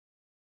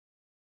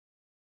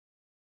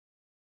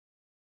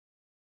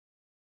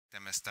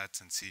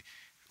MSstats and see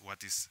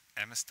what is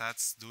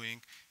MSstats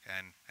doing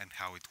and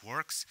how it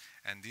works.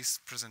 And this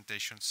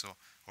presentation,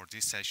 or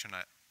this session,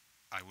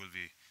 I will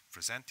be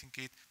presenting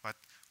it, but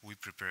we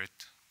prepare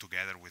it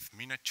together with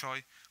Mina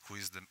Choi, who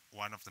is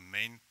one of the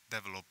main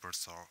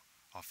developers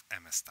of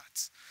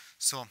MSstats.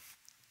 So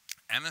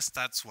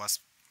MSstats was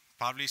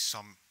published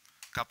some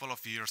couple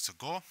of years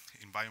ago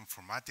in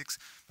bioinformatics,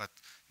 but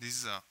this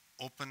is an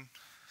open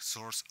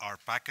source R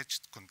package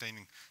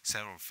containing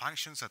several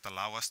functions that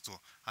allow us to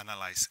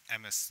analyze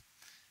MS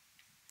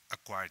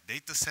acquired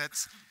data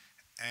sets,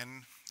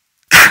 and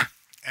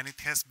it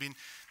has been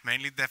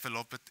mainly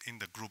developed in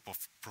the group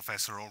of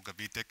Professor Olga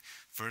Witek,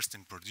 first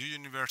in Purdue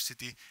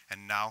University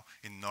and now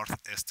in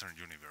Northeastern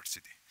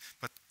University.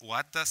 But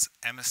what does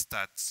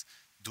MSstats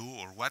do,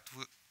 or what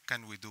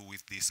can we do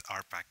with this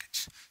R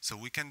package? So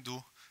we can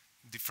do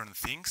different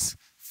things.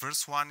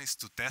 First one is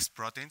to test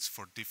proteins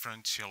for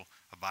differential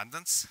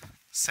abundance.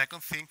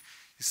 Second thing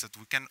is that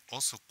we can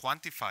also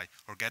quantify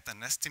or get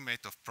an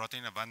estimate of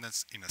protein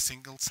abundance in a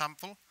single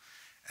sample.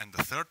 And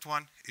the third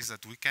one is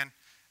that we can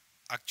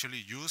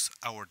actually use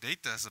our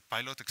data as a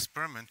pilot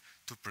experiment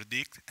to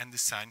predict and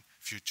design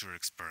future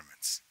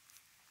experiments.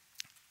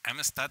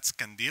 MSstats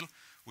can deal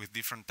with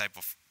different type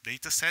of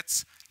data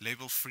sets,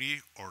 label-free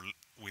or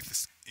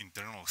with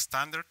internal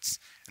standards,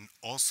 and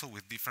also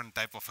with different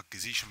type of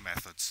acquisition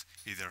methods,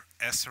 either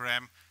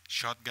SRM,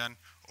 shotgun,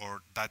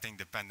 or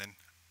data-independent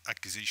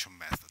acquisition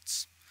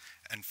methods.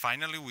 And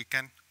finally, we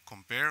can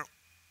compare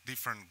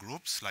different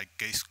groups like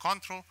case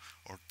control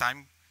or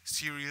time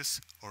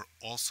series, or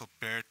also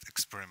paired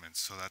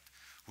experiments, so that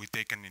we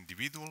take an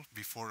individual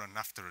before and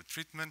after a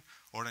treatment,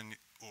 or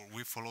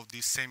we follow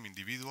this same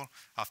individual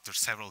after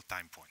several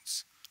time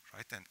points,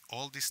 right? And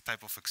all these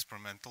type of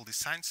experimental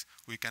designs,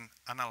 we can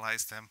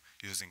analyze them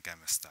using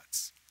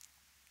MSstats.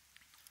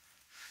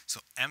 So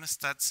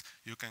MSstats,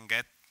 you can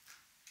get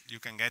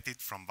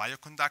it from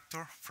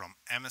Bioconductor, from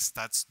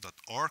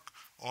MSstats.org,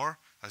 or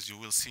as you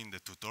will see in the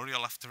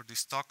tutorial after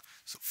this talk,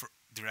 so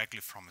directly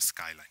from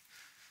Skyline.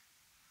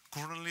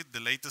 Currently, the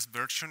latest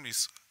version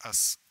is,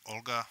 as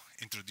Olga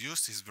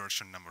introduced, is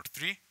version number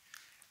 3,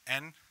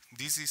 and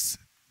this is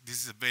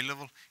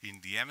available in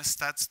the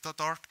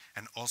MSstats.org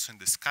and also in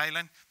the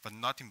Skyline, but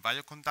not in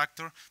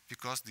Bioconductor,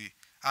 because the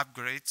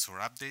upgrades or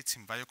updates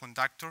in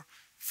Bioconductor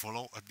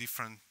follow a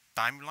different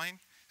timeline,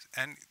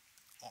 and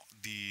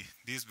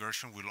this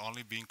version will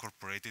only be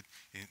incorporated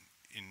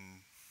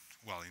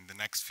in the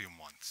next few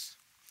months.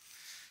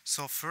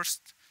 So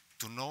first,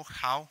 to know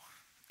how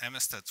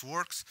MSstats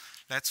works,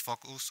 let's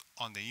focus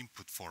on the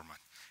input format.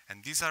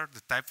 And these are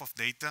the type of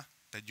data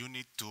that you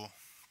need to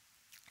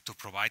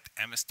provide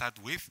MSstat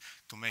with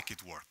to make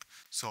it work.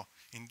 So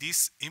in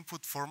this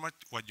input format,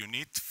 what you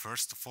need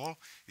first of all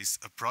is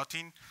a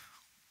protein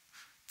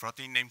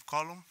name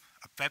column,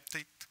 a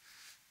peptide,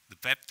 the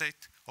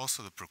peptide,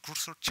 also the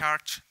precursor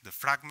charge, the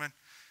fragment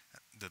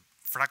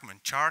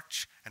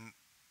charge, and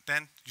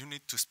then you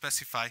need to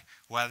specify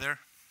whether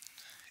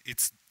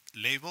it's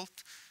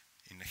labeled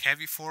in a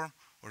heavy form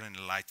or in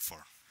a light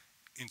form.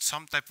 In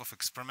some type of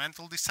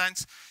experimental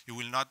designs, you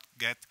will not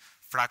get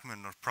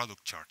fragment or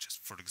product charges.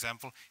 For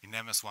example, in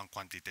MS1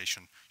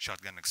 quantitation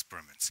shotgun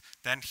experiments.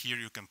 Then here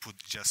you can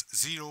put just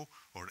 0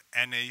 or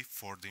NA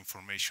for the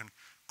information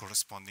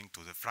corresponding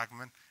to the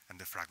fragment and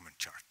the fragment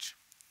charge.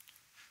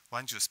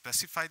 Once you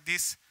specify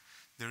this,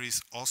 there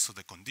is also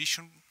the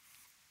condition,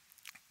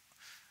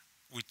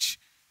 which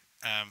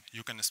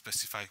you can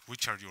specify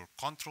which are your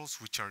controls,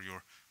 which are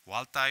your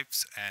wild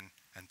types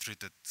and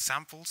treated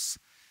samples.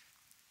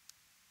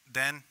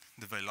 Then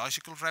the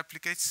biological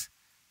replicates,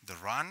 the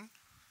run,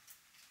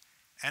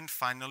 and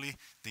finally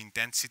the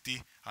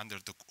intensity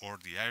or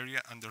the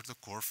area under the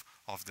curve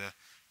of the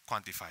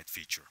quantified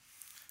feature.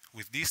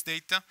 With this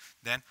data,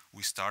 then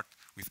we start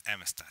with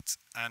MSstats.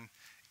 And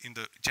in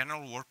the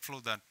general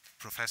workflow that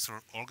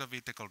Professor Olga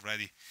Witek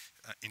already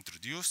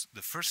introduced,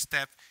 the first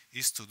step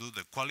is to do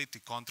the quality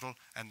control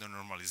and the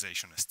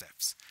normalization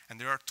steps. And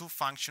there are two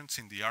functions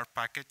in the R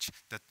package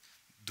that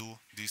do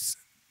this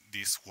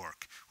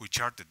work, which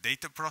are the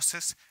data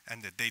process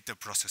and the data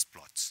process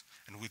plots.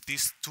 And with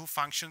these two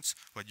functions,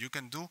 what you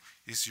can do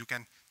is you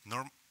can,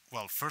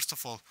 first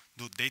of all,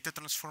 do data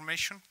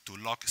transformation to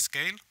log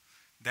scale,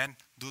 then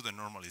do the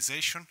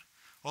normalization,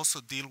 also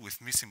deal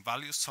with missing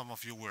values. Some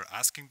of you were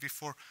asking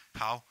before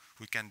how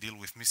we can deal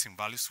with missing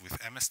values with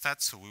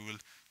MSstats, so we will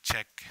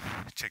check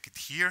it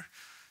here.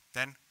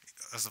 Then,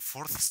 as a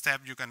fourth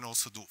step, you can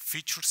also do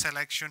feature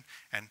selection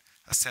and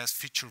assess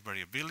feature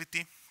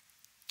variability.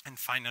 And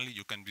finally,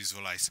 you can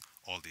visualize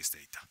all this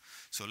data.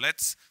 So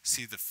let's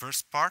see the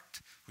first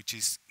part, which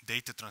is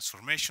data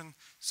transformation.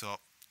 So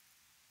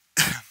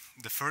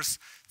the first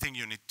thing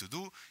you need to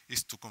do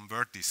is to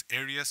convert these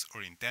areas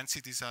or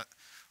intensities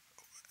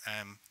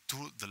to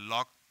the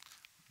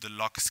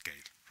log scale,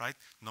 right?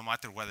 No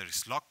matter whether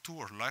it's log 2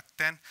 or log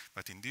 10,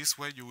 but in this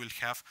way you will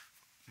have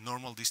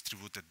normal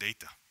distributed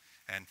data.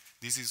 And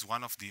this is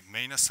one of the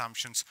main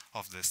assumptions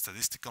of the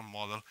statistical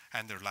model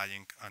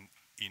underlying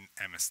in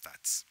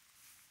MSstats.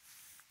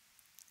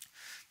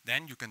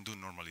 Then you can do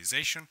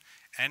normalization,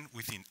 and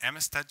within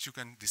MSstats you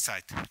can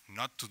decide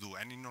not to do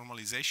any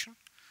normalization,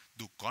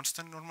 do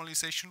constant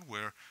normalization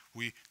where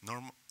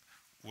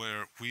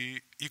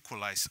we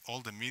equalize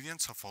all the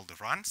medians of all the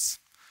runs,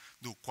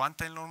 do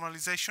quantile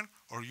normalization,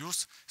 or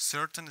use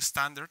certain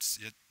standards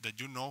that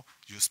you know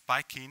you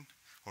spike in,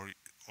 or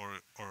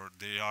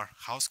they are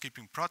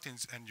housekeeping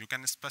proteins, and you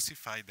can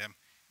specify them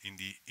in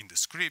the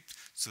script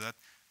so that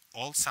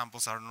all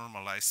samples are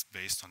normalized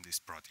based on these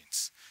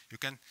proteins.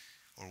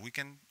 We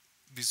can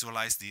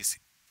visualize this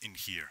in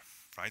here,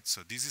 right?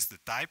 So this is the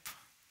type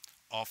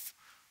of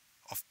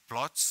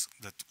plots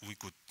that we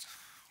could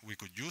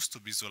use to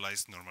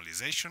visualize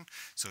normalization.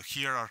 So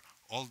here are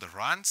all the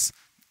runs,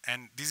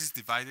 and this is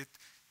divided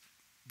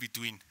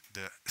between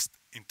the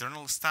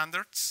internal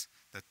standards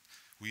that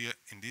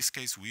in this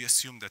case we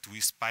assume that we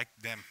spike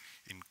them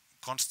in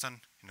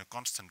a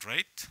constant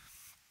rate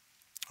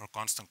or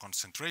constant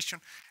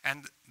concentration,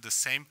 and the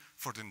same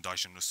for the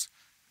endogenous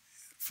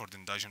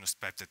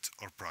peptides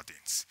or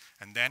proteins.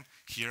 And then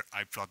here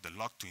I plot the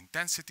log to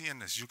intensity,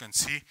 and as you can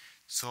see,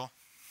 so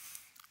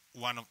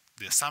one of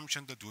the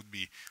assumptions that would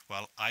be,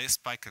 well, I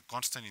spike a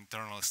constant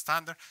internal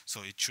standard,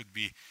 so it should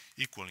be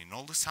equal in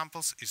all the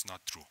samples, is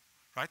not true,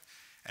 right?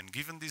 And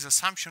given this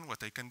assumption,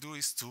 what I can do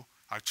is to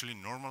actually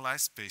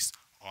normalize based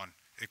on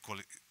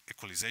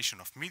equalization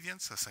of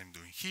medians, as I'm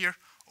doing here,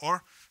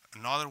 or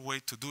another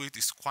way to do it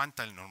is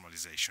quantile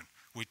normalization,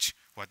 which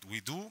what we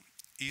do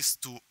is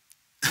to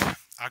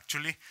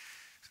actually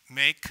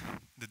make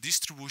the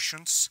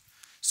distributions,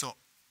 so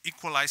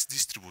equalize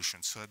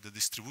distributions, so that the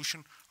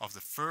distribution of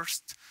the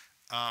first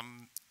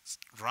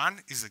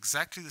run is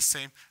exactly the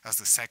same as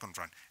the second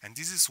run. And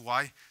this is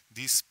why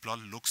this plot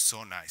looks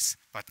so nice.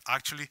 But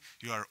actually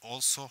you are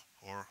also,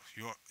 or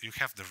you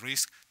have the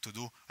risk to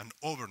do an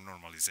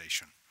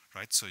over-normalization,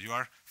 right? So you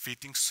are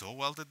fitting so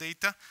well the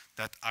data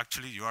that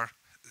actually you are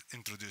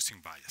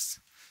introducing bias.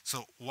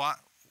 So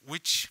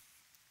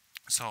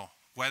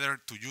whether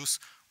to use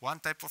one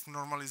type of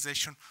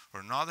normalization or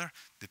another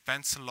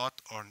depends a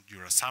lot on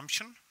your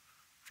assumption,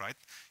 right?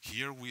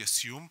 Here we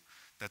assume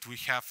that we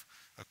have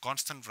a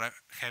constant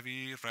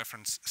heavy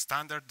reference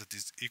standard that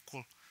is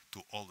equal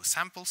to all the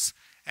samples,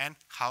 and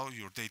how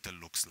your data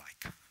looks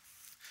like.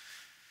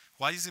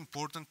 Why is it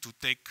important to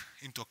take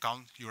into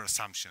account your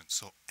assumptions?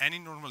 So any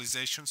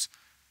normalizations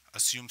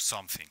assume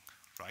something,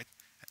 right?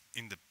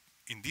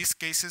 In these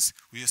cases,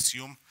 we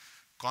assume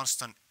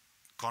constant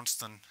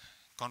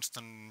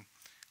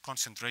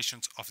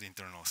concentrations of the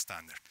internal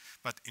standard.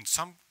 But in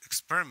some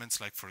experiments,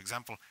 like for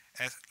example,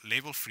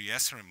 label-free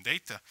SRM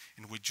data,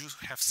 in which you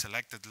have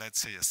selected, let's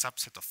say, a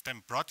subset of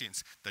 10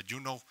 proteins that you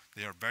know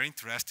they are very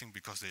interesting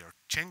because they are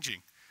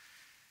changing,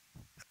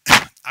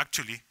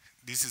 actually,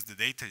 this is the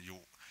data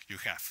you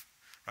have,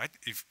 right?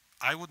 If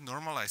I would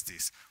normalize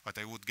this, what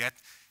I would get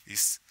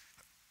is,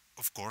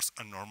 of course,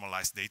 a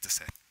normalized data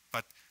set.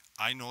 But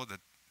I know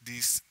that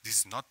this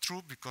is not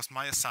true because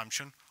my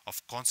assumption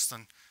of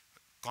constant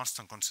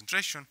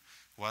concentration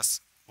was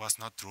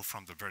not true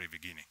from the very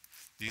beginning.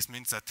 This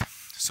means that,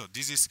 so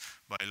this is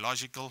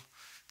biological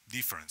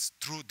difference,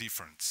 true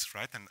difference,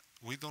 right? And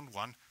we don't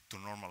want to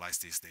normalize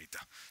this data.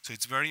 So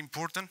it's very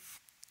important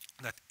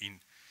that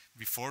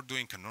before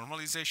doing a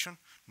normalization,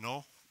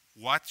 know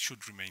what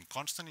should remain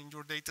constant in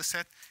your data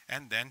set,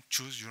 and then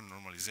choose your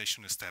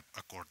normalization step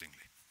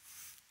accordingly.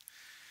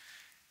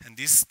 And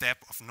this step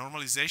of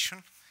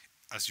normalization,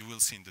 as you will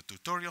see in the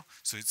tutorial,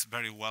 so it's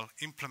very well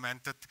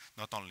implemented,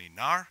 not only in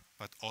R,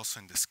 but also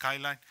in the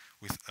Skyline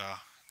with a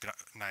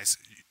nice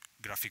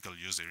graphical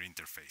user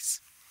interface.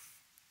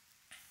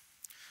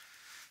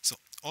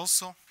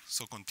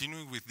 So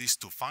continuing with these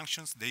two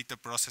functions, data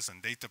process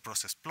and data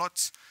process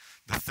plots,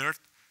 the third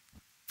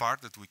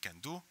part that we can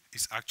do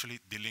is actually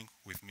dealing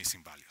with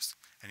missing values.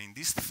 And in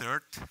this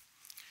third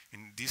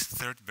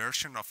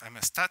version of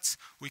MSstats,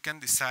 we can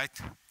decide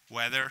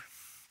whether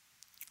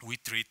we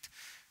treat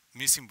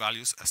missing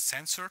values as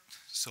censored,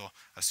 so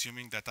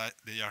assuming that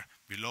they are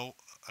below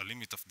a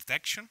limit of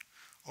detection,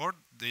 or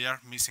they are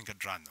missing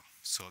at random.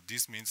 So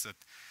this means that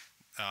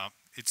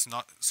it's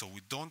not, so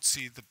we don't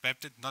see the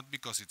peptide not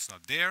because it's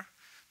not there,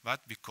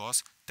 but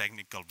because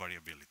technical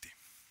variability,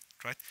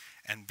 right?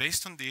 And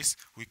based on this,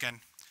 we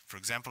can, for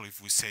example,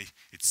 if we say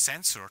it's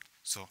censored,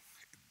 so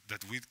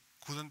that we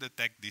couldn't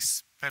detect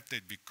this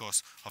peptide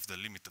because of the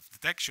limit of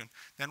detection,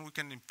 then we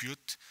can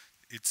impute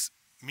its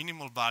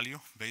minimal value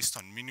based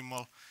on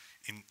minimal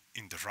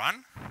in the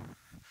run,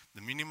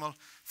 the minimal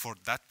for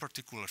that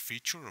particular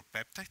feature or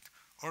peptide,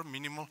 or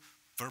minimal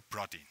per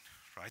protein,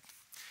 right?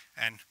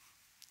 And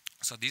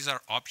so these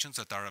are options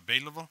that are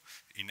available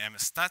in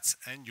MSstats,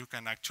 and you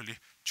can actually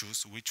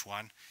choose which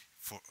one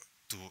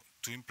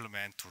to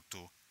implement or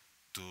to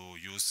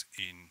use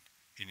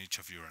in each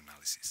of your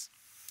analyses.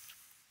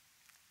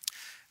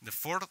 The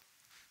fourth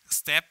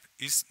step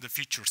is the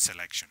feature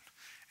selection.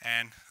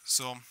 And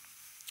so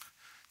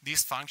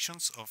these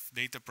functions of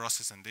data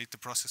process and data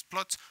process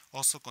plots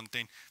also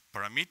contain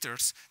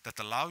parameters that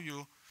allow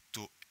you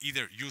to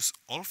either use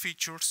all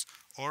features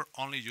or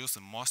only use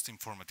the most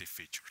informative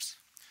features.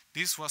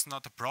 this was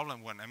not a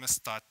problem when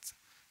MSstats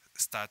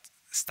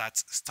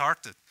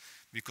started,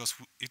 because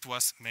it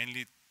was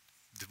mainly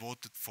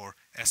devoted for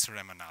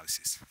SRM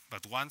analysis.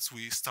 But once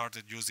we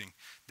started using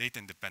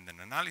data-independent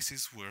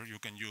analysis, where you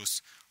can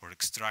use or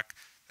extract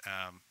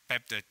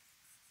peptide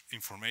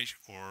information,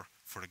 or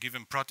for a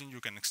given protein you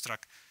can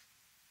extract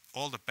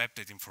all the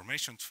peptide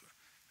information,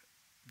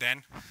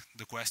 then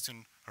the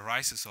question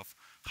arises of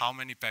how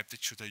many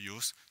peptides should I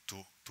use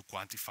to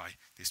quantify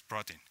this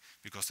protein,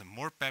 because the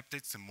more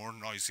peptides, the more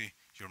noisy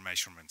your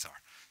measurements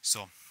are.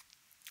 So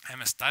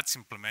MSstats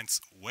implements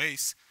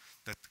ways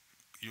that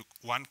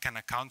one can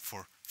account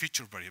for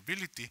feature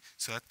variability,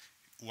 so that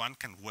one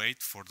can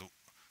wait for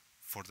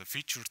the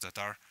features that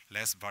are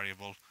less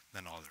variable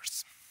than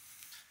others.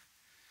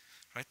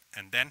 Right?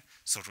 And then,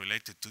 so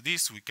related to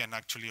this, we can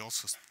actually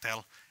also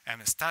tell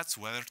MSstats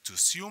whether to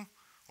assume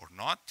or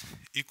not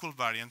equal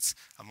variance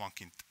among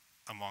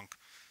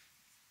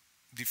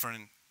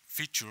different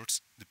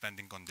features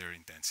depending on their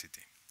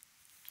intensity.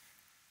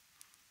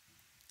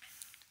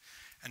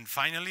 And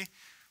finally,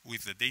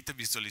 with the data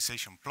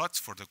visualization plots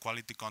for the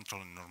quality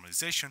control and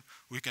normalization,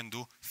 we can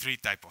do 3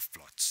 types of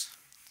plots.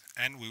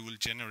 And we will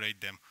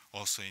generate them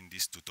also in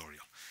this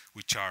tutorial,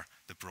 which are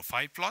the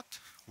profile plot,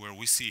 where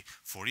we see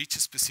for each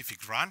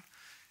specific run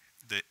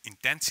the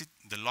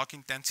log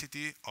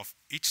intensity of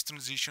each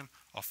transition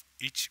of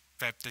each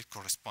peptide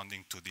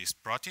corresponding to this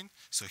protein.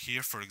 So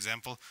here, for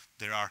example,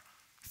 there are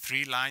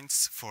 3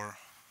 lines for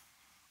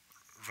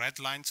red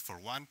lines for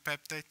one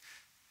peptide,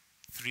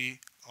 3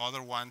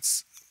 other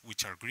ones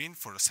which are green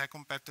for a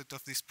second peptide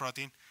of this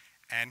protein,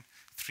 and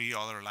 3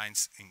 other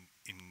lines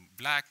in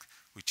black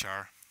which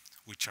are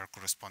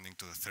corresponding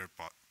to the third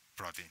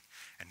protein.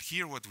 And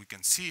here what we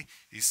can see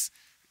is,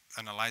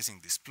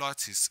 analyzing these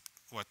plots, is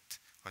what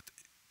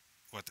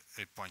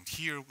a point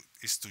here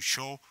is to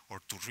show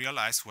or to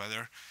realize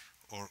whether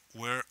or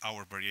where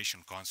our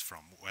variation comes from,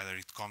 whether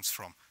it comes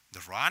from the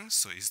run,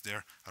 so is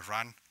there a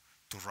run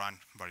to run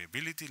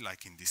variability,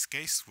 like in this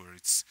case where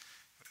it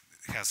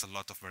has a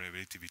lot of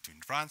variability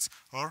between runs,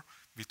 or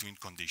between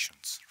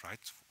conditions, right?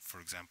 For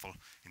example,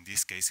 in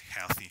this case,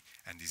 healthy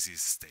and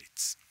disease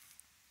states.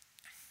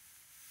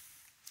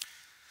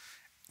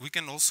 We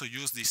can also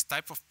use this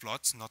type of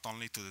plots not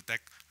only to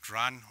detect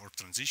run or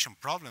transition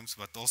problems,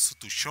 but also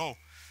to show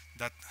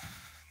that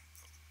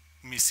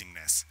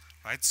missingness,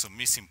 right? So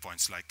missing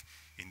points, like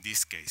in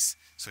this case.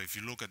 So if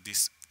you look at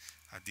this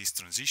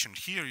transition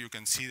here, you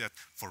can see that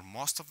for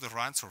most of the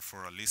runs, or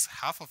for at least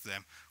half of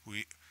them,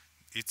 we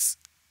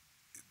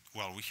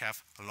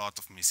have a lot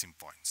of missing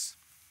points.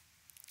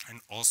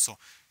 And also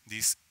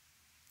this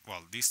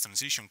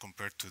transition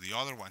compared to the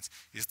other ones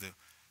is the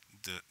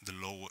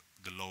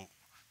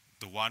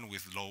one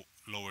with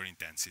lower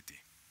intensity.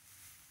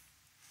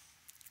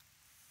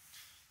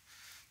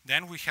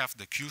 Then we have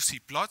the QC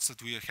plots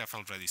that we have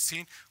already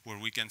seen, where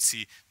we can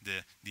see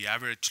the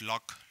average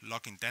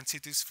log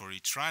intensities for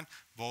each run,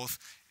 both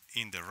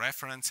in the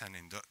reference and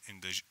in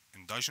the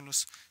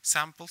endogenous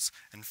samples.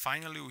 And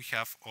finally, we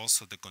have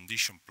also the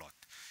condition plot,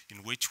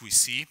 in which we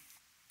see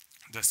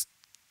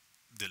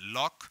the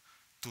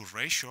log-to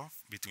ratio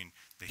between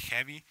the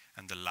heavy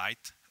and the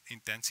light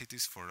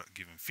intensities for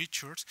given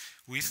features,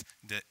 with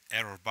the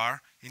error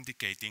bar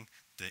indicating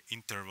the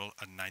interval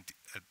at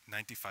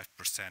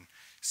 95%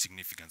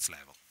 significance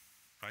level,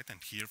 right?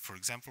 And here, for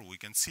example, we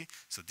can see,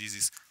 so this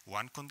is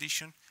one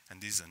condition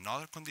and this is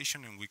another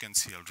condition, and we can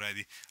see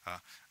already a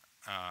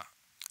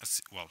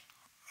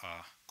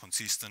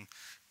consistent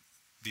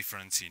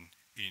difference in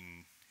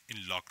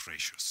log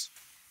ratios.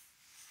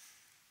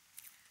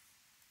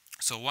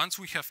 So once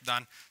we have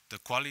done the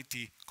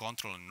quality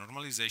control and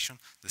normalization,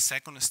 the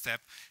second step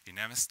in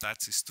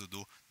MSstats is to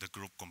do the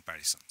group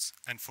comparisons.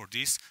 And for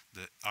this,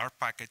 the R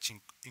package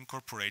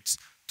incorporates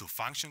 2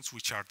 functions,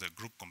 which are the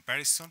group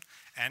comparison,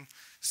 and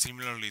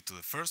similarly to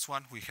the first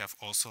one, we have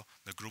also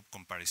the group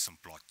comparison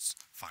plots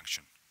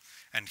function.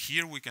 And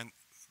here we can,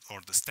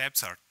 or the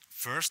steps are,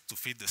 first to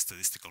fit the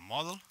statistical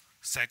model,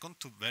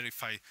 second to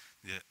verify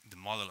the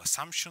model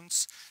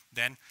assumptions,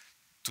 then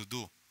to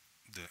do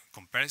the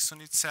comparison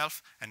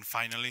itself, and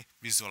finally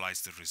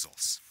visualize the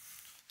results.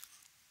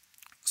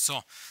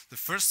 So the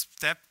first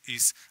step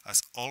is,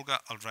 as Olga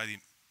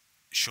already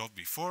showed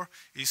before,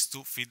 is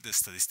to fit the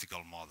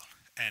statistical model.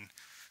 And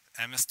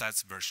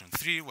MSstats version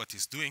 3, what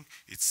it's doing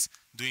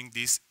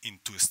this in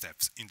 2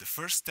 steps. In the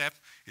first step,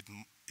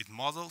 it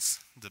models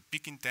the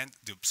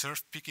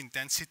observed peak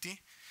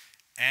intensity,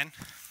 and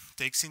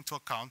takes into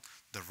account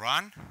the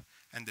run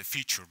and the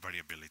feature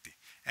variability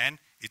and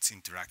its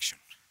interaction.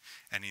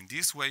 And in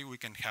this way, we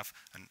can have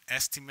an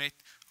estimate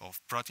of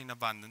protein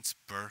abundance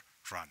per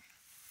run.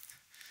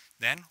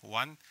 Then,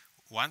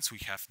 once we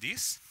have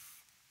this,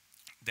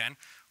 then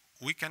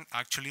we can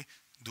actually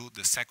do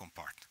the second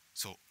part.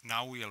 So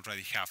now we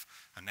already have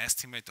an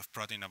estimate of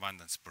protein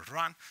abundance per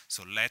run.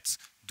 So let's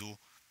do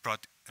the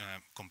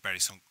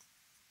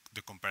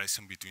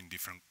comparison between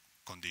different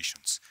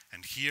conditions.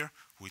 And here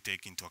we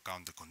take into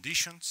account the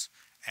conditions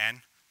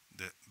and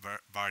the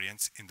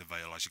variance in the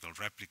biological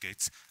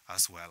replicates,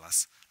 as well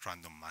as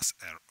random mass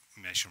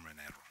measurement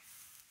error.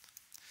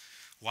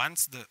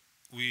 Once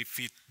we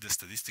fit the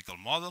statistical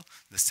model,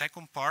 the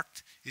second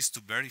part is to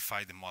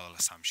verify the model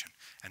assumption.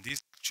 And this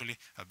is actually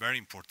a very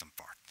important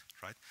part,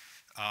 right?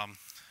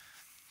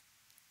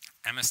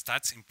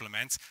 MSstats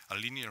implements a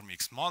linear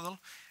mixed model,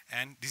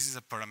 and this is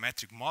a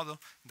parametric model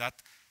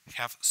that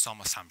have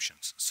some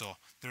assumptions. So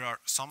there are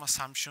some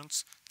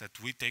assumptions that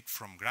we take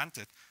from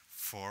granted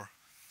for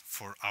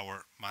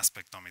our mass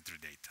spectrometry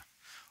data.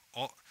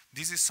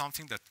 This is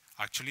something that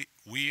actually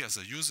we as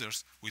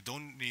users, we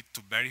don't need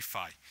to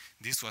verify.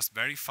 This was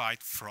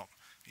verified for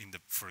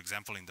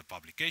example, in the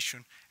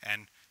publication,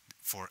 and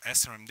for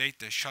SRM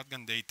data,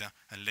 shotgun data,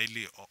 and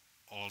lately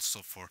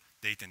also for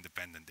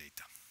data-independent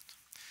data.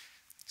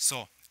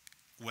 So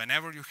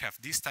whenever you have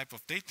this type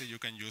of data, you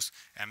can use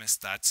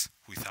MSstats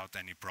without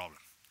any problem.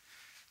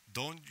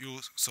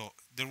 So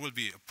there will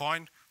be a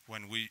point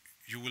when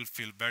you will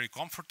feel very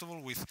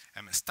comfortable with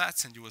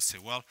MSstats, and you will say,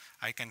 well,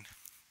 I can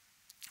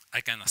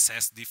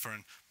assess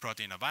different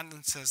protein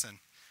abundances and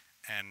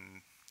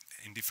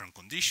in different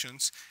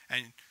conditions,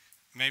 and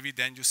maybe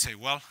then you say,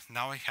 well,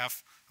 now I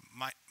have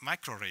my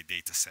microarray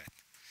data set,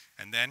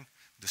 and then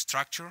the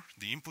structure,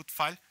 the input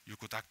file, you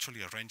could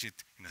actually arrange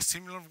it in a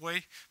similar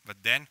way,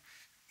 but then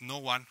no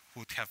one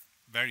would have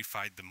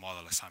verified the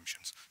model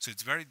assumptions. So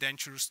it's very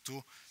dangerous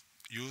to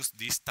use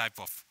this type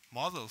of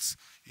models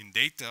in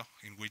data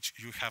in which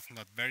you have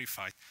not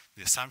verified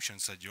the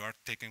assumptions that you are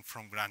taking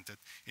from granted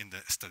in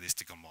the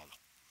statistical model.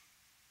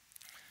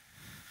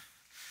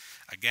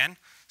 Again,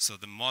 so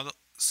the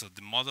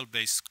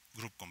model-based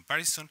group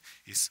comparison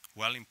is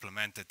well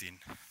implemented in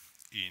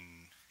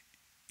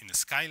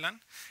Skyline,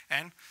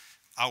 and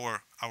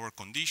our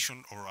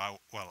condition, or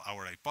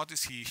our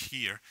hypothesis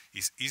here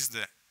is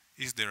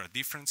there a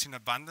difference in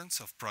abundance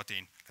of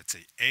protein, let's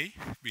say A,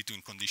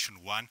 between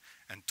condition 1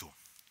 and 2,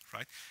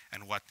 right?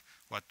 And what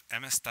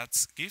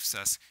MSstats gives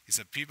us is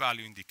a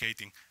p-value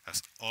indicating,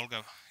 as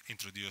Olga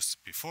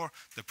introduced before,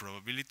 the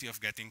probability of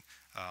getting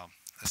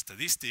a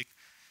statistic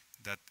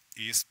that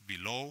is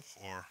below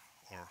or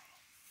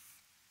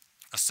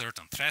a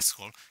certain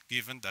threshold,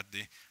 given that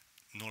the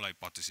null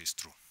hypothesis is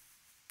true,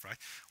 right?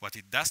 What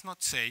it does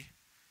not say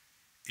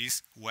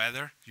is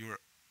whether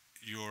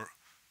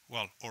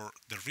or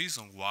the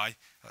reason why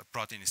a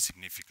protein is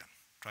significant,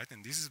 right?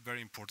 And this is a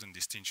very important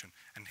distinction,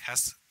 and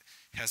has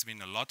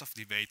been a lot of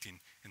debate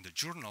in the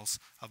journals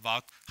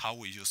about how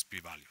we use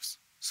p-values.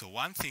 So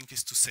one thing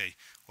is to say,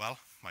 well,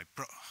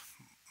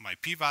 my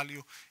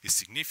p-value is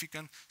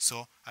significant,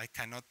 so I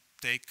cannot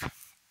take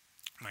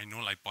my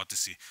null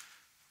hypothesis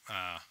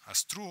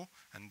as true,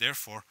 and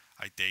therefore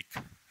I take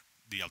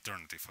the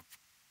alternative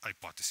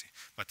hypothesis.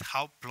 But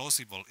how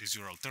plausible is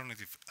your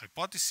alternative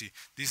hypothesis?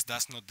 This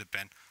does not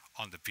depend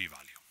on the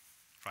p-value,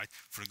 right?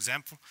 For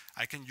example,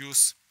 I can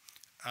use,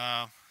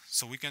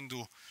 so we can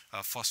do a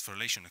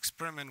phosphorylation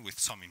experiment with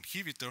some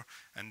inhibitor,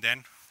 and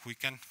then we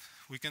can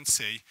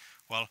say,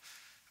 well,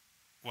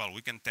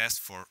 we can test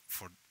for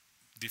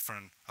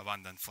different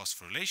abundant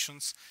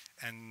phosphorylations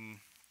and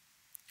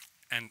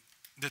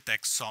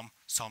detect some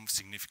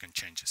significant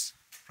changes,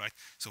 right?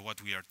 So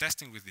what we are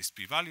testing with this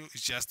p-value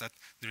is just that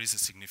there is a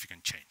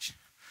significant change.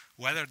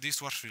 Whether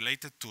this was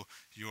related to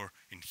your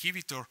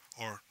inhibitor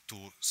or to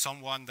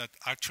someone that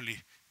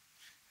actually,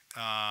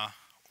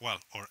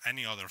 or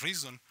any other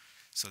reason,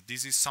 so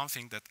this is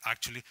something that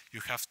actually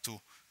you have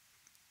to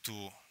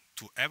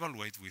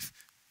evaluate with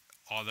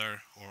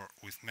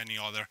many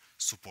other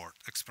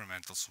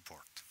experimental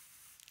support.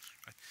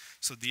 Right?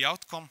 So the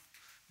outcome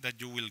that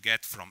you will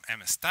get from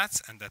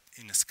MSstats and that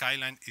in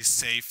Skyline is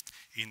saved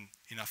in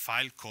a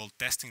file called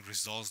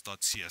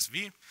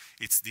testingresults.csv.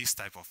 It's this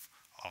type of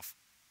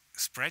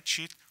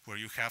spreadsheet where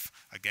you have,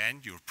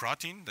 again, your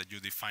protein that you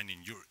define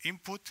in your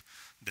input,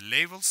 the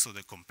labels, so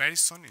the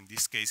comparison, in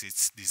this case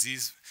it's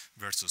disease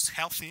versus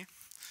healthy,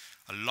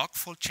 a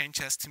log-fold change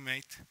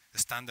estimate, the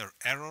standard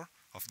error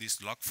of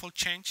this log-fold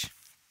change,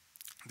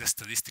 the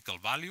statistical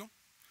value,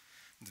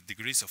 the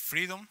degrees of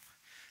freedom,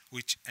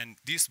 and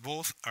these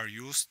both are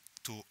used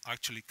to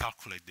actually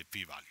calculate the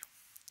p-value.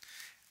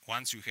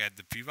 Once you get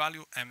the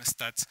p-value,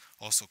 MSstats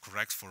also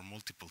corrects for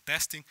multiple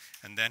testing,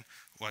 and then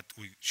what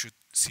we should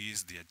see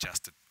is the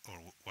adjusted, or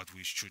what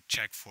we should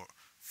check for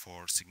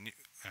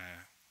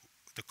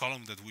the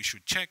column that we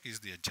should check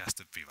is the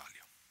adjusted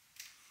p-value.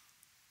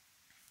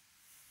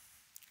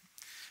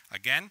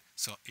 Again,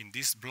 so in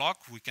this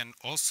block, we can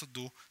also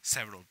do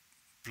several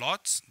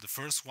plots. The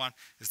first one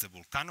is the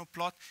volcano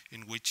plot,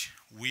 in which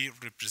we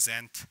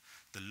represent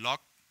the log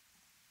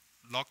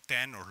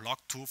 10 or log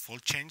 2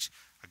 fold change.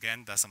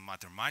 Again, doesn't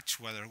matter much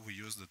whether we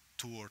use the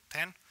 2 or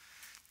 10,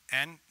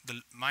 and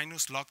the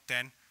minus log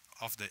 10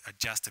 of the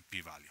adjusted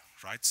p-value,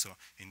 right? So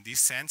in this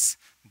sense,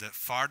 the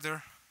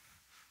farther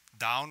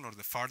down or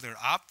the farther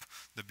up,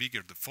 the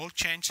bigger the fold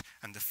change,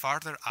 and the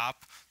farther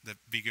up, the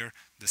bigger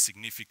the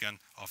significance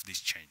of this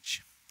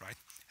change, right?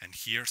 And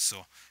here,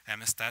 so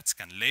MSstats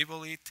can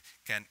label it,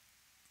 can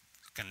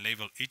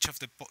label each of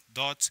the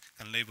dots,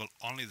 can label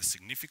only the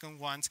significant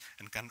ones,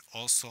 and can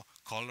also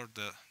color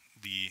the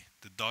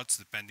dots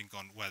depending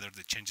on whether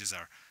the changes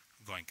are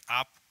going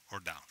up or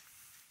down.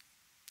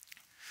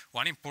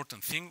 One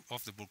important thing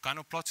of the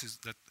volcano plots is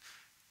that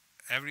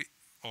every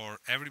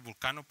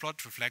volcano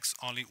plot reflects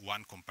only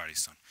one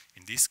comparison.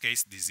 In this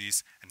case,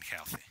 disease and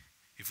healthy.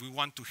 If we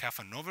want to have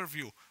an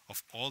overview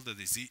of all the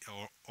disease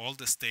or all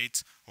the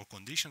states or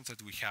conditions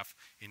that we have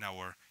in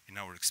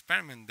our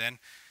experiment, then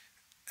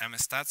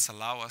MSstats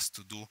allow us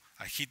to do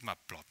a heat map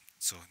plot.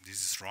 So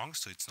this is wrong,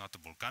 so it's not a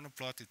volcano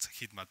plot, it's a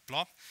heat map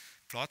plot.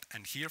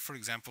 And here, for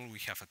example, we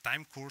have a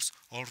time course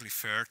all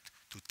referred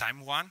to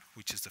time 1,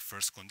 which is the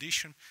first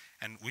condition,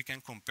 and we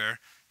can compare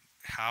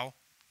how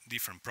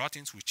different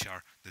proteins, which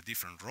are the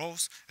different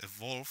rows,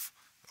 evolve,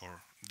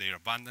 or their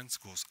abundance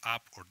goes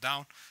up or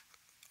down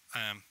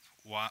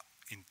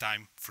in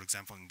time, for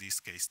example, in this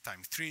case,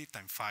 time 3,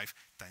 time 5,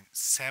 time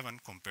 7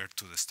 compared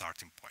to the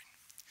starting point.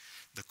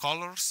 The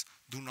colors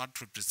do not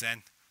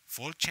represent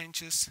fold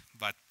changes,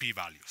 but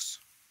p-values.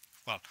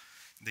 Well,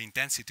 the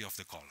intensity of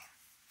the color,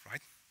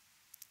 right?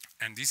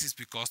 And this is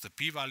because the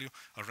p-value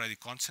already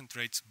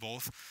concentrates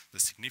both the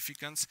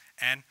significance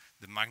and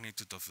the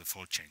magnitude of the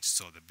fold change.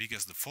 So the bigger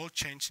the fold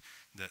change,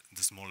 the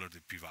smaller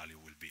the p-value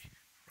will be,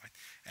 right?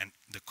 And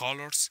the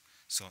colors,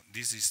 so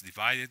this is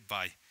divided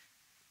by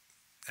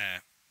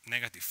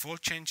negative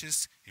fold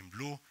changes in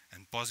blue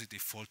and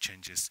positive fold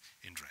changes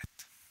in red.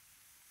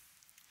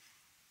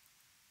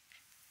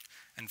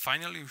 And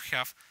finally, we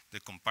have the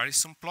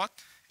comparison plot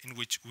in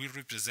which we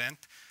represent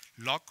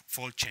log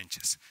fold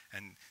changes.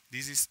 And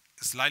this is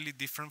slightly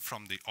different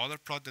from the other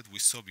plot that we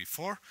saw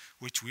before,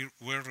 which we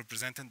were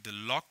representing the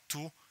log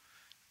 2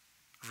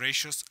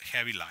 ratios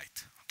heavy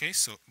light. Okay,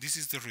 so this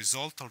is the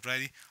result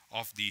already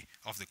of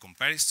the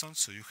comparison.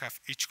 So you have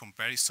each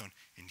comparison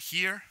in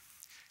here,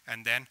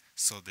 and then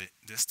so the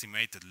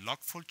estimated log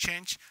fold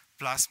change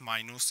plus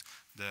minus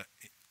the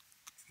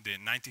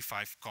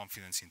 95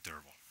 confidence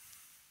interval.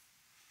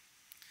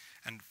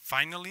 And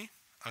finally,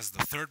 as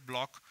the third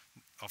block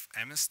of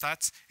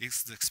MSstats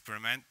is the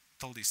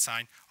experimental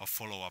design of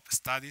follow-up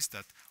studies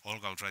that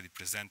Olga already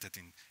presented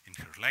in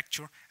her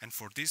lecture. And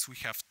for this, we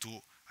have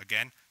two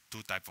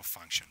types of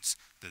functions: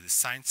 the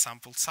design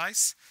sample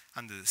size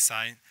and the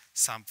design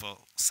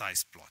sample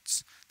size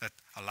plots that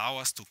allow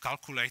us to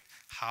calculate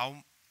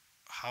how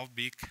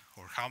big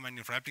or how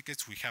many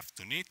replicates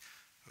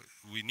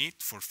we need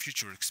for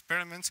future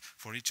experiments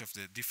for each of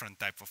the different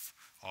type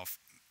of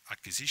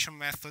acquisition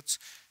methods,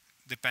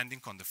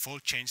 depending on the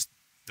fold change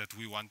that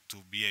we want to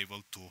be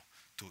able to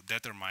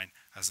determine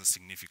as a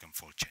significant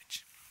fold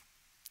change.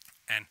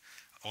 And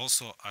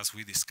also, as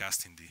we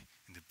discussed in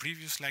the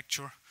previous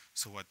lecture,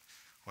 so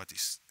what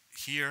is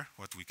here,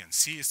 what we can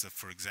see is that,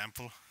 for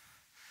example,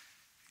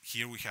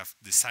 here we have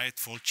desired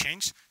fold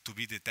change to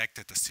be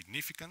detected as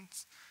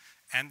significant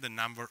and the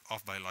number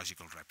of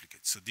biological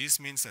replicates. So this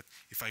means that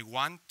if I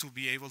want to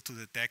be able to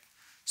detect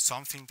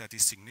something that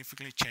is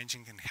significantly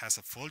changing and has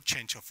a fold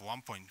change of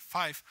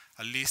 1.5,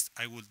 at least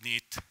I would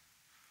need,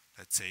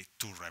 let's say,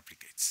 2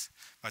 replicates.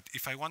 But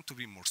if I want to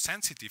be more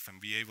sensitive and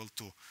be able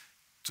to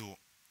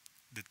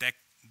detect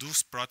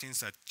those proteins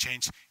that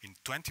change in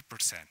 20%,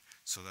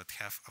 so that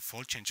have a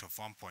fold change of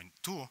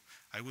 1.2,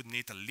 I would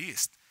need at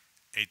least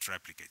 8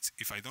 replicates.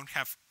 If I don't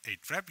have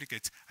 8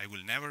 replicates, I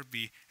will never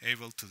be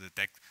able to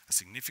detect a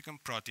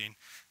significant protein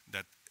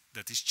that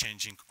is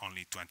changing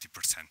only 20%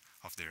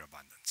 of their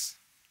abundance,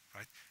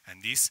 right?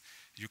 And this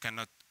you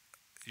cannot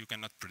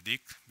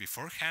predict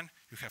beforehand.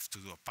 You have to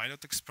do a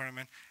pilot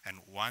experiment, and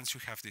once you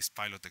have this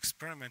pilot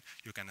experiment,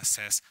 you can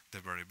assess the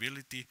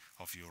variability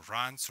of your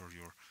runs or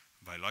your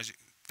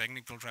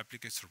technical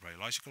replicates or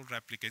biological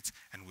replicates,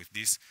 and with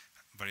this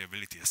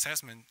variability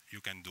assessment,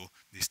 you can do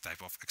this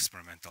type of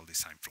experimental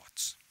design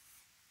plots.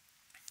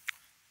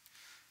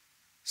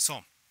 So,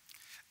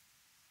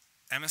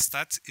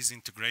 MSstats is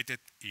integrated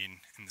in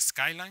the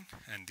Skyline,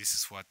 and this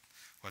is what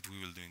we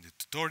will do in the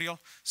tutorial.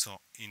 So,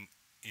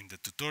 in the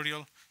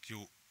tutorial,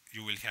 you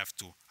will have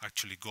to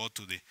actually go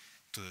to the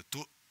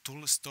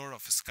tool store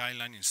of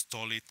Skyline,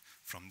 install it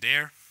from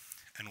there,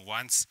 and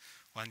once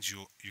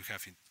you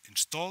have it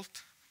installed,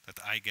 that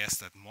I guess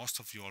that most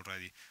of you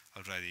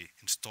already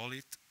installed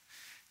it.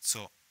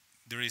 So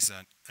there is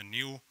a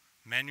new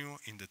menu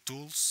in the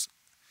tools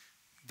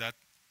that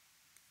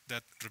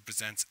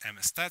represents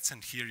MSstats,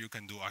 and here you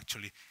can do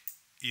actually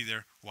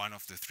either one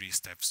of the 3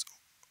 steps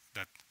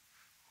that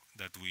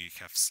we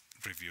have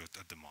reviewed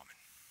at the moment.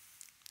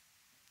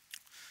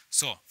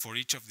 So for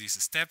each of these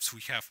steps,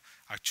 we have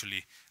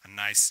actually a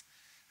nice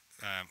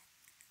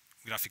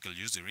graphical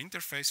user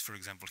interface. For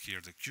example,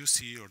 here the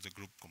QC or the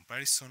group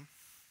comparison.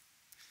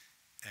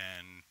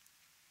 And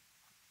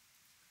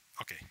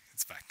okay,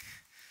 it's back.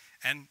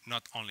 And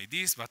not only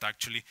this, but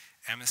actually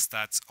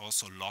MSstats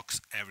also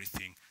logs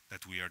everything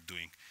that we are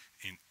doing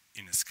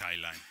in a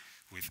Skyline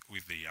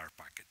with the ER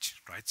package,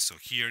 right? So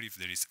here, if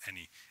there is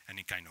any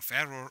kind of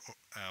error,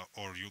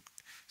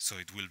 so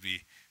it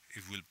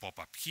will pop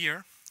up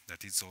here.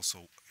 That it's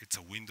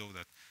a window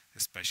that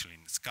especially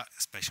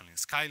in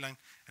Skyline,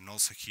 and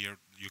also here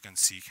you can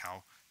see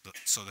how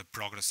the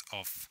progress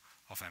of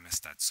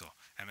MSstats. So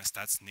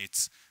MSstats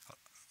needs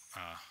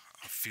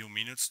a few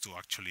minutes to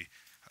actually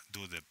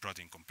do the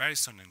protein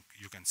comparison, and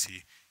you can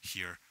see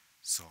here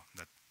so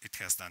that it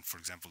has done, for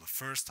example, the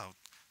first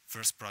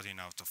protein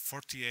out of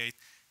 48,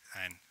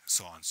 and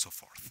so on and so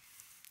forth.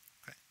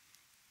 Okay.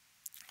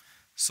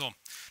 So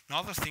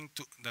another thing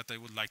that I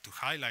would like to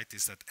highlight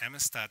is that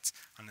MSstats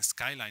and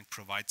Skyline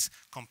provides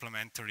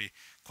complementary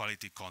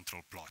quality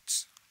control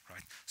plots.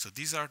 Right? So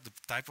these are the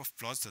type of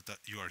plots that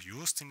you are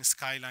used in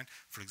Skyline,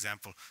 for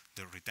example,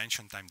 the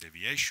retention time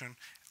deviation,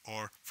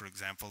 or for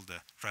example,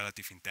 the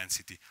relative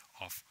intensity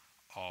of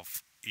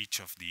each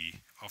of the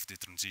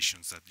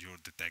transitions that you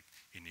detect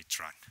in each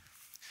run.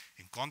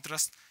 In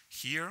contrast,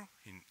 here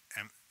in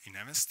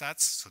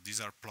MSstats, so these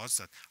are plots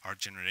that are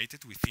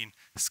generated within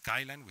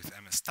Skyline with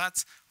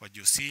MSstats. What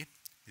you see,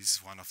 this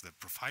is one of the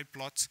profile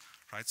plots,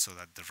 right? So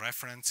that the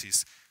reference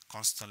is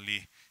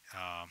constantly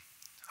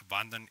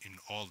abundant in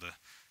all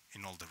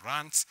the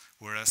runs,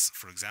 whereas,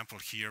 for example,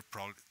 here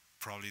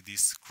probably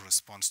this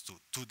corresponds to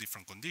two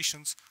different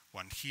conditions,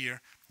 one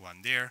here,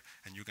 one there,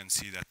 and you can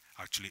see that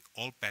actually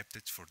all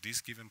peptides for this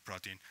given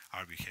protein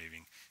are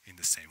behaving in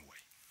the same way.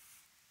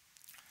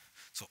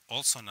 So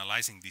also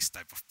analyzing this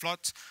type of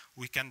plots,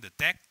 we can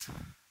detect,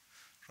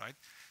 right,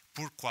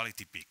 poor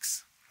quality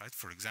peaks, right?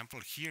 For example,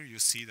 here you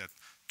see that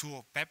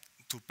two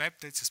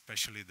peptides,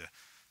 especially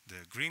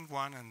the green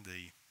one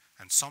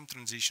and some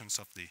transitions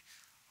of the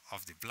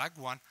black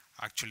one,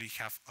 actually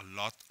have a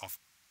lot of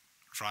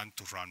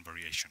run-to-run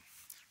variation,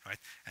 right?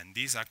 And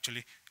this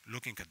actually,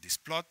 looking at this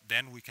plot,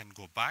 then we can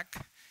go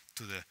back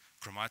to the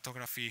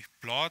chromatography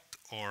plot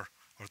or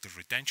the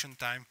retention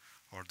time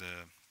or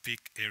the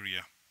peak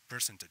area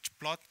percentage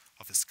plot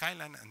of a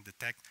Skyline and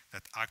detect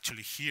that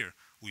actually here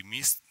we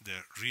missed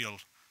the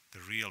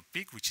real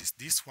peak, which is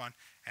this one,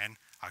 and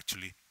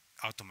actually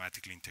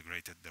automatically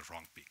integrated the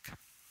wrong peak.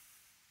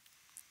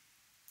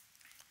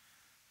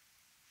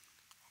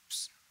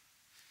 Oops.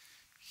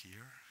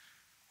 Here,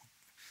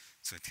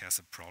 so it has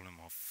a problem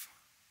of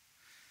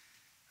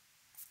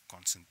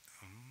constant.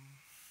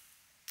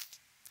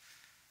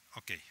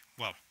 Okay,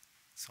 well,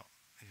 so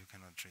you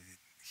cannot read it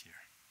here.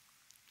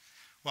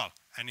 Well,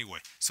 anyway,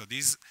 so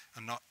these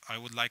I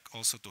would like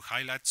also to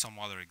highlight some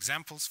other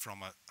examples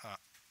from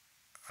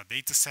a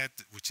data set,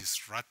 which is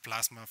rat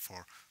plasma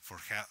for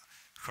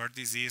heart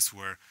disease,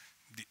 where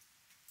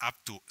up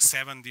to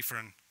 7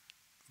 different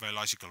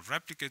biological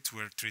replicates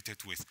were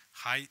treated with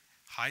high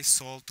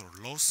salt or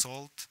low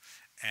salt,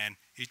 and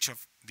each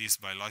of these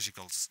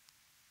biological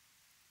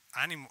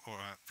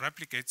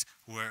replicates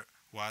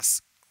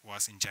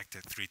was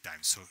injected 3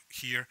 times. So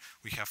here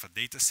we have a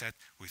data set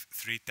with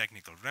 3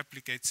 technical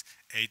replicates,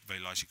 8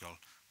 biological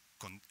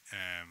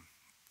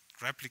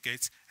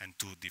replicates, and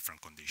 2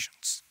 different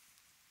conditions.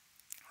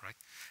 Right?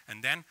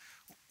 And then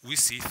we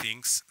see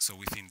things, so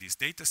within this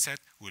data set,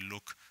 we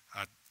look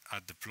at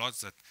the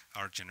plots that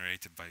are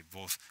generated by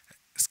both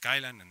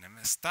Skyline and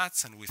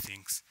MSstats, and we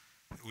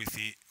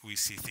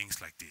see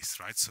things like this,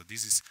 right? So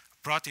this is a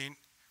protein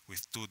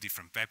with 2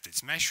 different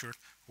peptides measured.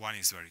 One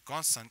is very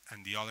constant,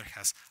 and the other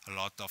has a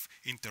lot of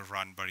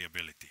inter-run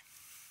variability,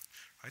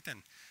 right?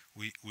 And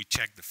we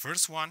check the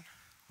first one,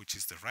 which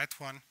is the red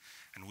one,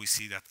 and we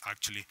see that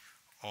actually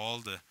all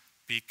the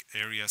peak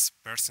areas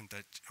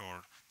percentage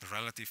or the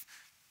relative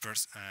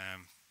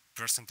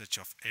percentage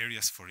of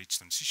areas for each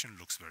transition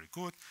looks very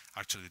good.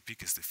 Actually, the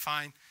peak is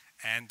defined,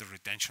 and the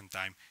retention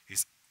time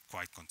is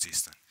quite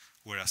consistent.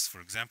 Whereas, for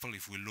example,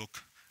 if we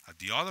look at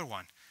the other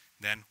one,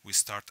 then we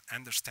start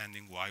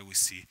understanding why we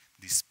see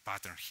this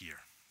pattern here,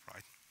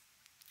 right?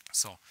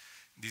 So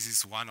this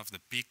is one of the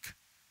peak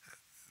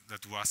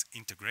that was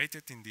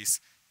integrated in this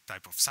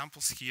type of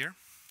samples here,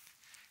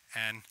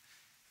 and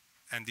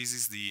this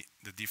is the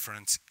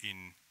difference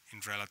in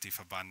relative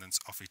abundance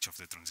of each of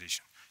the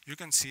transition. You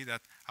can see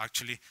that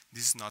actually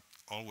this is not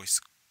always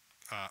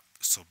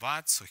so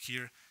bad. So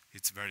here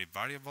it's very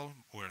variable,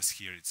 whereas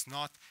here it's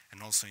not,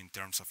 and also in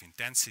terms of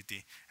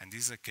intensity. And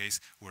this is a case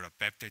where a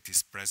peptide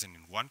is present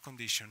in one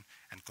condition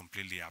and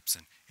completely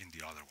absent in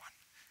the other one.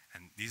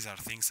 And these are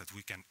things that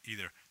we can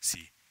either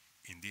see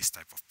in this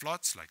type of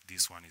plots, like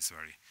this one is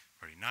very,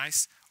 very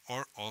nice,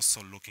 or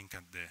also looking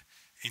at the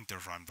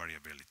inter-run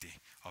variability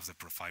of the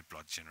profile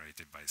plot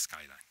generated by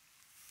Skyline.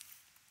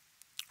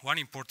 One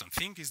important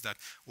thing is that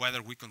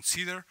whether we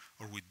consider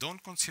or we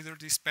don't consider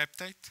this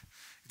peptide,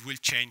 it will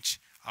change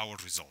our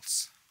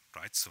results,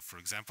 right? So for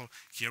example,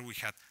 here we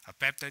had a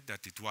peptide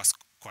that it was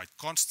quite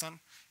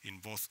constant in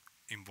both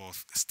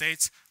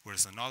states,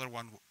 whereas another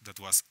one that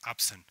was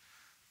absent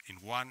in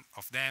one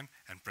of them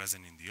and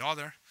present in the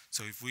other.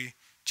 So if we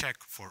check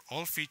for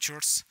all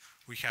features,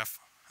 we have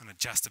an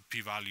adjusted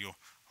p-value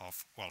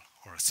of, well,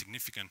 or a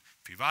significant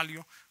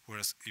p-value,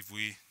 whereas if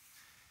we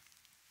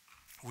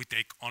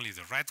take only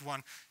the red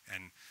one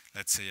and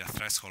let's say a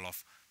threshold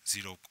of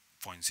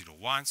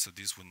 0.01, so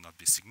this would not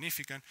be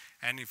significant.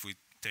 And if we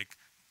take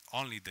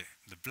only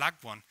the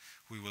black one,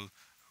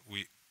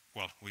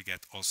 we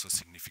get also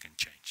significant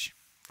change,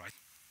 right?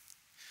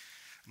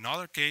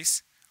 Another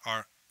case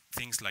are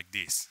things like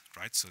this,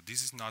 right? So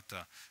this is not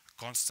a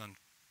constant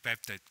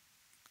peptide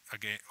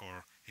again,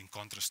 or in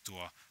contrast to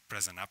a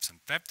present-absent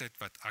peptide,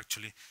 but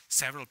actually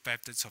several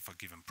peptides of a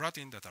given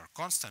protein that are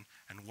constant,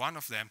 and one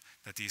of them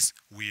that is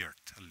weird,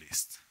 at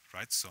least,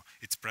 right? So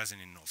it's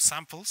present in all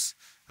samples,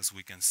 as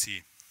we can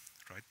see,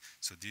 right?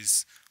 So this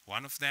is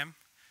one of them.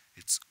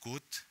 It's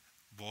good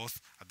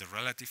both at the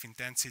relative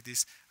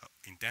intensities,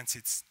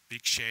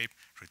 peak shape,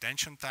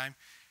 retention time,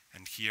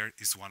 and here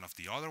is one of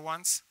the other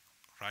ones,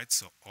 right?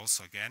 So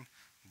also again,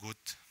 good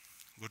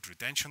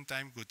retention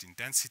time, good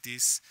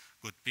intensities,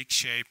 good peak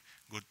shape,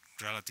 good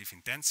relative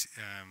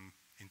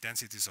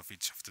intensities of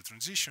each of the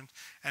transitions,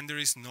 and there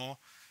is no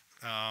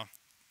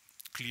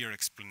clear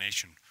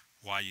explanation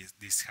why is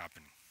this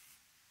happening,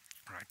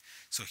 right?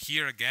 So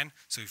here again,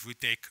 so if we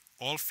take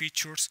all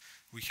features,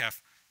 we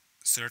have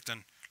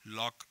certain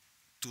log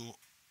 2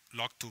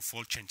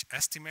 fold change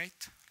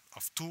estimate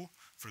of 2.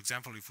 For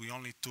example, if we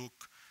only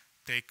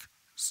take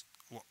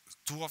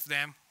 2 of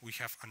them, we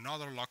have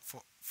another log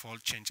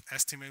fold change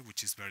estimate,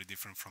 which is very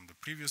different from the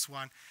previous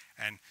one.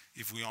 And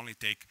if we only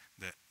take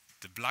the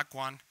black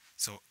one,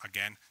 so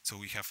again, so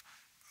we have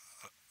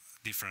a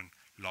different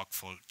log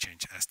fold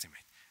change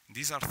estimate. And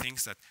these are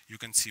things that you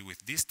can see with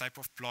this type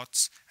of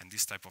plots and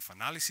this type of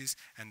analysis,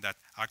 and that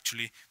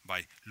actually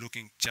by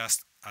looking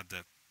just at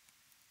the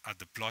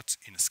plots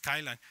in a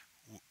Skyline,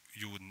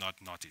 you would not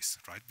notice,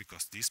 right?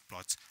 Because these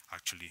plots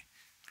actually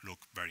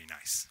look very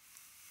nice.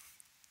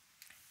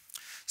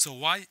 So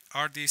why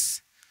are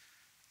these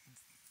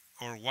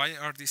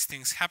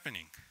things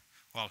happening?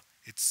 Well,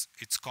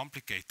 it's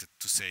complicated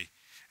to say,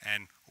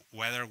 and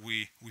whether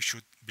we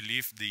should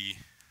believe the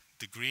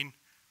green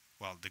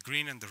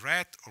and the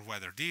red, or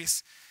whether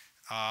this.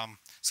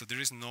 So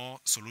there is no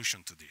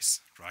solution to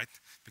this, right?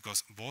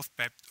 Because both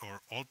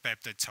all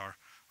peptides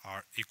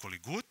are equally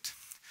good.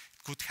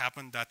 It could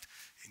happen that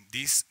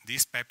this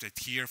peptide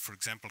here, for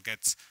example,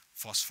 gets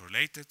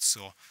phosphorylated,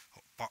 so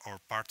or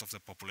part of the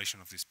population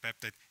of this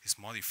peptide is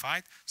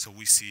modified. So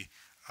we see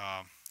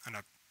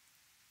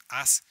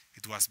as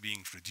it was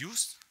being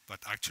reduced, but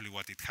actually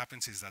what it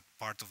happens is that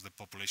part of the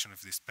population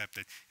of this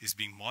peptide is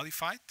being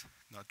modified,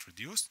 not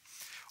reduced.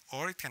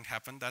 Or it can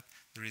happen that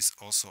there is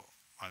also,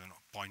 I don't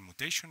know, point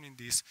mutation in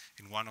this,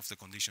 in one of the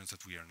conditions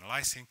that we are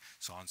analyzing,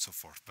 so on and so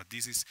forth. But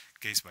this is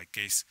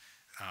case-by-case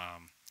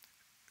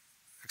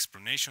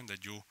explanation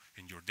that you,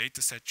 in your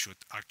data set, should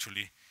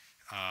actually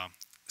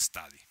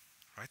study,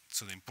 right?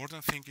 So the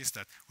important thing is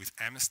that with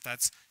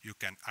MSstats, you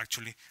can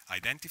actually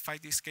identify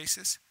these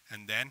cases,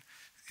 and then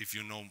if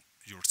you know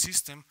your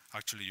system,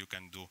 actually you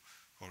can do,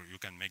 or you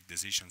can make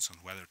decisions on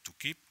whether to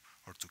keep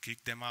or to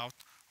kick them out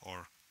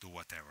or do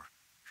whatever,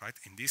 right?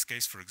 In this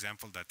case, for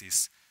example, that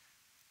is,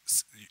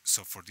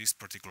 so for this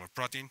particular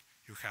protein,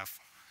 you have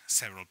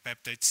several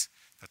peptides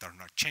that are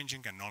not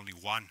changing and only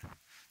one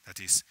that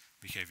is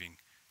behaving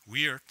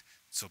weird.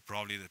 So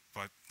probably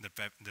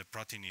the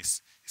protein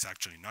is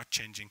actually not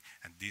changing,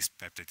 and this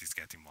peptide is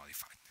getting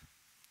modified.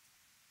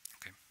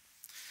 Okay,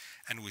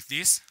 and with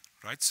this,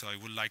 right? So I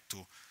would like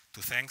to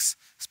thanks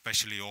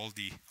especially all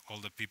the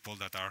people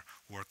that are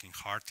working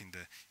hard in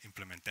the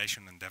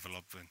implementation and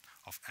development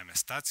of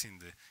MSstats in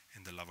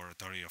the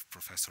laboratory of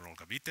Professor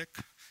Olga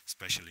Vitek,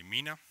 especially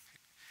Mina,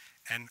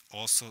 and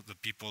also the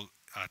people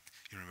at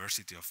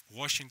University of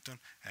Washington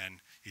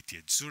and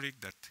ETHZ Zurich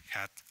that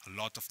had a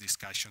lot of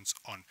discussions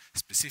on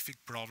specific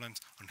problems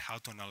on how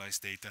to analyze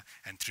data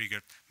and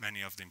triggered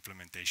many of the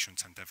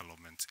implementations and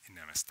developments in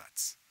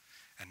MSstats.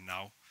 And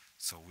now,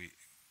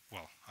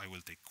 I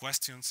will take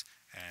questions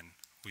and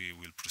we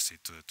will proceed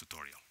to the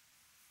tutorial.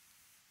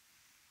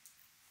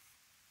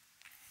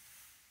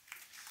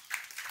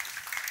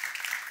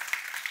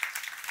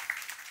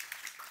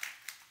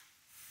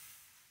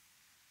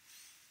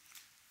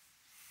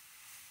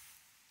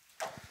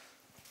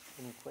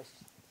 Any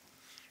questions?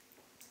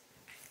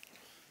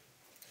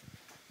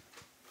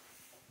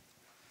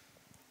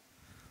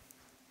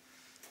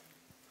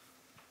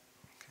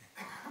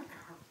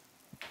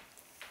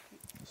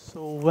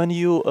 So when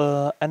you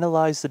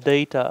analyze the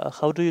data,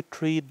 how do you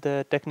treat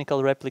the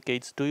technical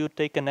replicates? Do you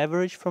take an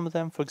average from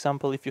them? For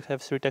example, if you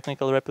have 3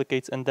 technical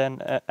replicates and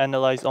then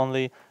analyze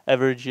only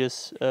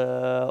averages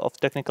of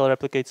technical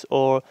replicates,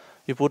 or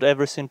you put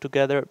everything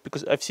together?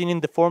 Because I've seen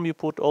in the form you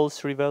put all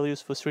 3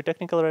 values for 3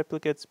 technical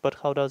replicates, but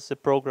how does the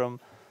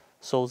program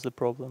solve the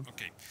problem?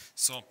 Okay,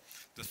 so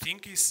the thing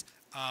is,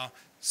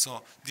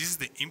 so this is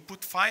the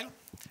input file,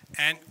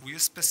 and we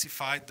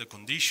specify the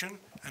condition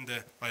and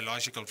the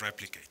biological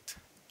replicate.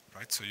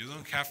 Right? So you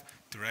don't have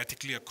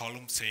theoretically a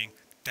column saying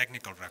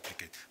technical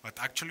replicate, but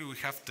actually we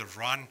have the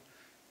run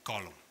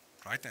column,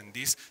 right? And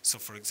this, so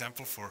for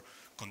example, for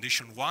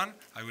condition 1,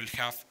 I will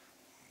have,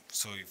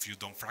 so if you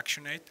don't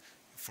fractionate,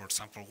 for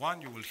sample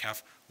 1, you will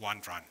have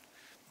 1 run.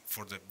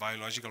 For the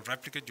biological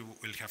replicate, you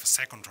will have a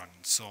 2nd run,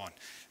 and so on.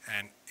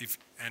 And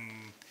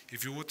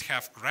if you would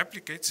have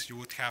replicates, you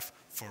would have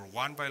for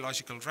 1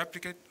 biological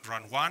replicate,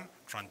 run 1,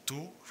 run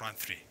 2, run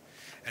 3.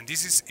 And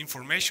this is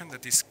information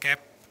that is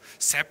kept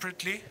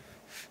separately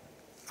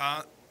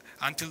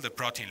until the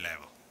protein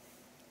level,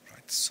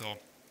 right? So,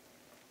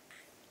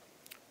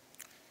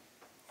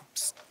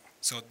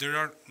 so there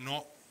are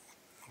no,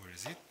 where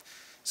is it?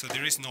 So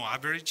there is no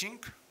averaging,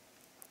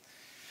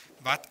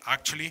 but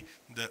actually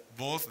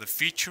both the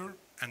feature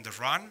and the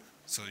run,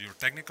 so your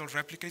technical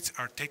replicates,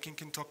 are taken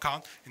into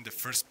account in the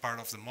first part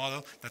of the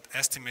model that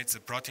estimates the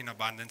protein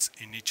abundance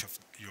in each of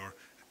your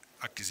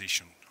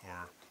acquisition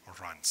or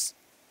runs.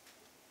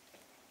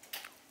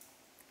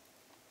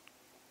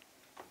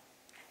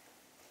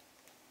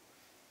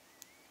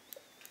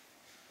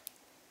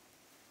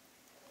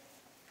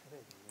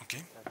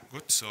 Okay,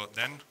 good. So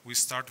then we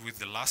start with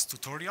the last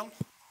tutorial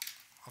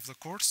of the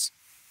course.